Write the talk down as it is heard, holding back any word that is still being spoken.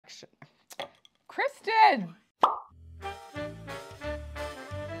collection. Kristen!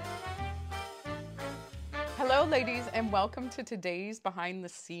 Hello, ladies, and welcome to today's Behind the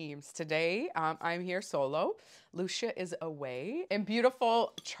Seams. Today, I'm here solo. Lucia is away in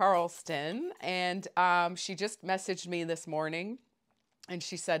beautiful Charleston, and she just messaged me this morning, and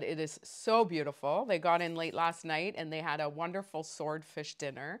she said it is so beautiful. They got in late last night, and they had a wonderful swordfish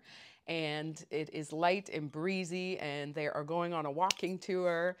dinner, and it is light and breezy, and they are going on a walking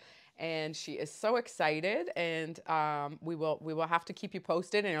tour. And she is so excited, and we will have to keep you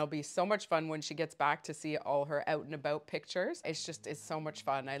posted, and it'll be so much fun when she gets back to see all her out and about pictures. It's so much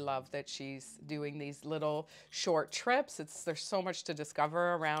fun. I love that she's doing these little short trips. There's so much to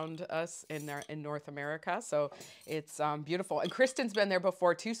discover around us in North America, so it's beautiful. And Kristen's been there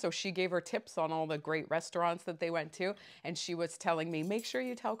before too, so she gave her tips on all the great restaurants that they went to, and she was telling me, make sure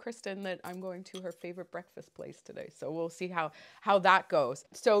you tell Kristen that I'm going to her favorite breakfast place today. So we'll see how that goes.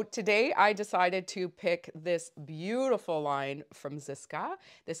 So today I decided to pick this beautiful line from Zsiska.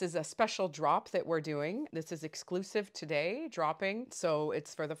 This is a special drop that we're doing. This is exclusive today, dropping. So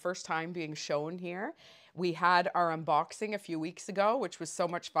it's for the first time being shown here. We had our unboxing a few weeks ago, which was so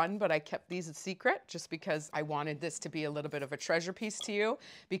much fun, but I kept these a secret just because I wanted this to be a little bit of a treasure piece to you,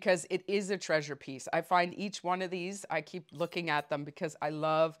 because it is a treasure piece. I find each one of these, I keep looking at them because I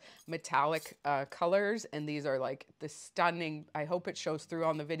love metallic colors, and these are like the stunning, I hope it shows through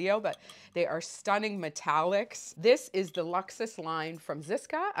on the video, but they are stunning metallics. This is the Luxus line from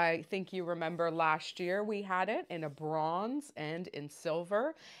Zsiska. I think you remember last year we had it in a bronze and in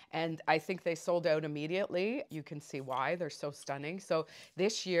silver, and I think they sold out immediately. You can see why they're so stunning. So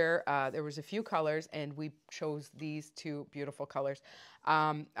this year there was a few colors, and we chose these two beautiful colors.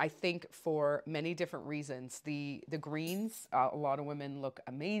 I think for many different reasons. The greens, a lot of women look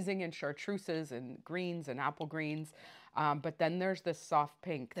amazing in chartreuses and greens and apple greens. But then there's this soft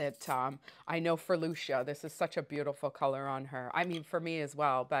pink that I know for Lucia, this is such a beautiful color on her. I mean, for me as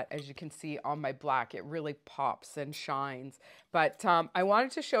well, but as you can see on my black, it really pops and shines. But I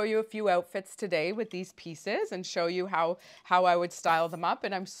wanted to show you a few outfits today with these pieces and show you how I would style them up.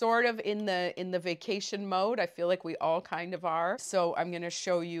 And I'm sort of in the vacation mode. I feel like we all kind of are. So I'm going to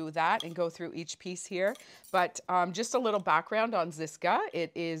show you that and go through each piece here. But just a little background on Zsiska.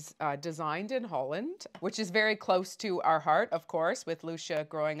 It is designed in Holland, which is very close to our heart, of course, with Lucia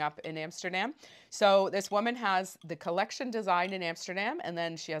growing up in Amsterdam. So this woman has the collection designed in Amsterdam, and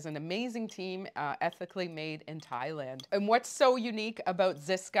then she has an amazing team ethically made in Thailand. And what's so unique about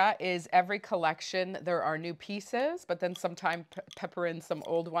Zsiska is every collection, there are new pieces, but then sometimes pepper in some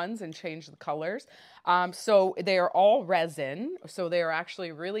old ones and change the colors. So they are all resin, so they are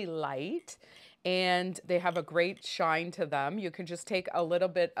actually really light, and they have a great shine to them. You can just take a little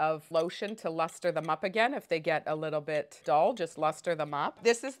bit of lotion to luster them up again. If they get a little bit dull, just luster them up.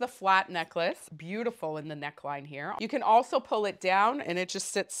 This is the flat necklace, beautiful in the neckline here. You can also pull it down, and it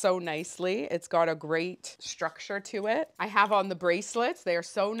just sits so nicely. It's got a great structure to it. I have on the bracelets. They are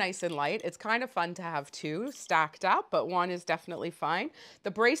so nice and light. It's kind of fun to have two stacked up, but one is definitely fine.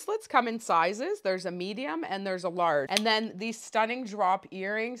 The bracelets come in sizes. There's a medium and there's a large. And then these stunning drop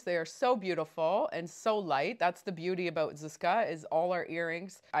earrings, they are so beautiful and so light. That's the beauty about Zsiska, is all our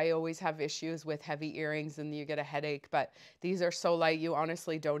earrings. I always have issues with heavy earrings and you get a headache, but these are so light you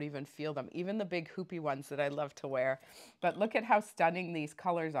honestly don't even feel them. Even the big hoopy ones that I love to wear. But look at how stunning these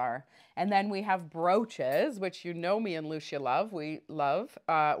colors are. And then we have brooches, which you know me and Lucia love.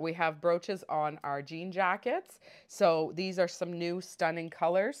 We have brooches on our jean jackets. So these are some new stunning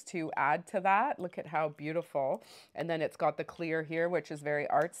colors to add to that. Look at how beautiful. And then it's got the clear here, which is very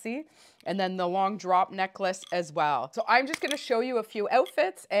artsy. And then the long drop necklace as well. So I'm just going to show you a few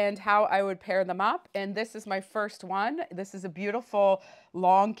outfits and how I would pair them up. And this is my first one. This is a beautiful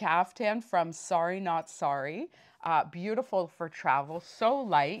long caftan from Sorry Not Sorry. Beautiful for travel, so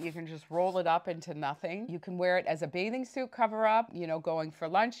light. You can just roll it up into nothing. You can wear it as a bathing suit cover up, you know, going for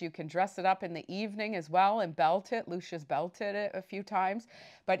lunch. You can dress it up in the evening as well and belt it. Lucia's belted it a few times.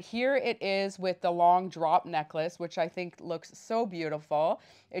 But here it is with the long drop necklace, which I think looks so beautiful.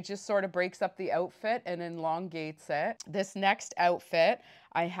 It just sort of breaks up the outfit and elongates it. This next outfit,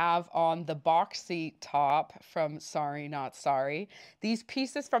 I have on the boxy top from Sorry Not Sorry. These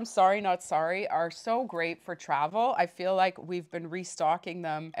pieces from Sorry Not Sorry are so great for travel. travel. I feel like we've been restocking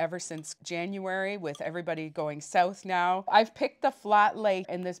them ever since January with everybody going south now. I've picked the flat lake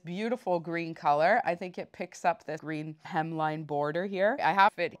in this beautiful green color. I think it picks up this green hemline border here. I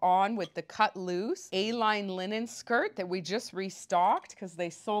have it on with the cut loose A-line linen skirt that we just restocked because they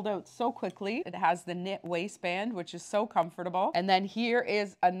sold out so quickly. It has the knit waistband, which is so comfortable. And then here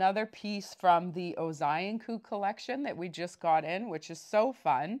is another piece from the Ozayanku collection that we just got in, which is so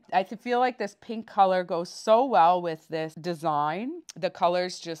fun. I feel like this pink color goes so well with this design. The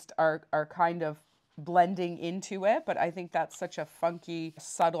colors just are kind of blending into it, but I think that's such a funky,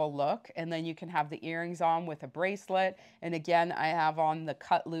 subtle look. And then you can have the earrings on with a bracelet. And again, I have on the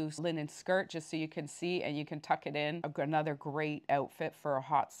cut loose linen skirt just so you can see, and you can tuck it in. Another great outfit for a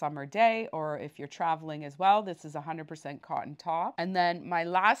hot summer day, or if you're traveling as well. This is 100% cotton top. And then my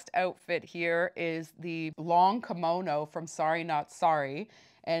last outfit here is the long kimono from Sorry Not Sorry.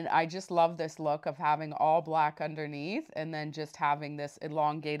 And I just love this look of having all black underneath and then just having this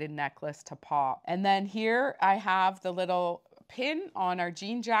elongated necklace to pop. And then here I have the little pin on our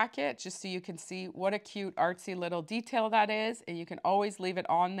jean jacket just so you can see what a cute artsy little detail that is, and you can always leave it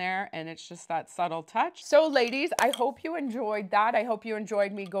on there and it's just that subtle touch. So ladies, I hope you enjoyed that. I hope you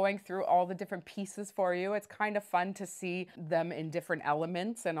enjoyed me going through all the different pieces for you. It's kind of fun to see them in different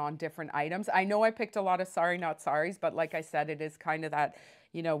elements and on different items. I know I picked a lot of Sorry Not Sorries, but like I said, it is kind of that,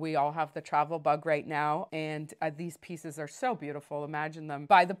 you know, we all have the travel bug right now, and these pieces are so beautiful. Imagine them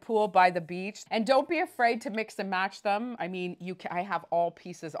by the pool, by the beach. And don't be afraid to mix and match them. I mean, I have all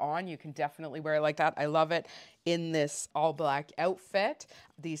pieces on. You can definitely wear it like that. I love it in this all black outfit.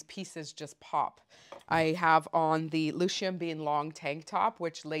 These pieces just pop. I have on the Lousje Bean long tank top,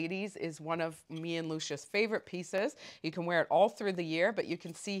 which, ladies, is one of me and Lucia's favorite pieces. You can wear it all through the year, but you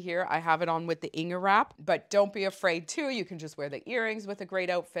can see here I have it on with the Inga wrap. But don't be afraid too. You can just wear the earrings with a great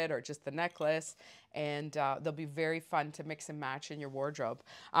outfit or just the necklace, and they'll be very fun to mix and match in your wardrobe.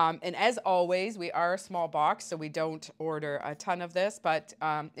 And as always, we are a small box, so we don't order a ton of this, but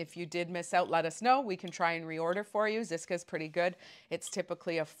if you did miss out, let us know. We can try and reorder for you. Zsiska is pretty good. It's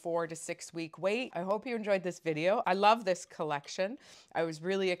typically a 4 to 6 week wait. I hope you enjoyed this video. I love this collection. I was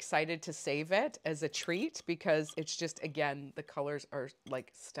really excited to save it as a treat because it's just, again, the colors are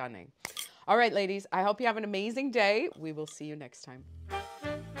like stunning. All right, ladies, I hope you have an amazing day. We will see you next time.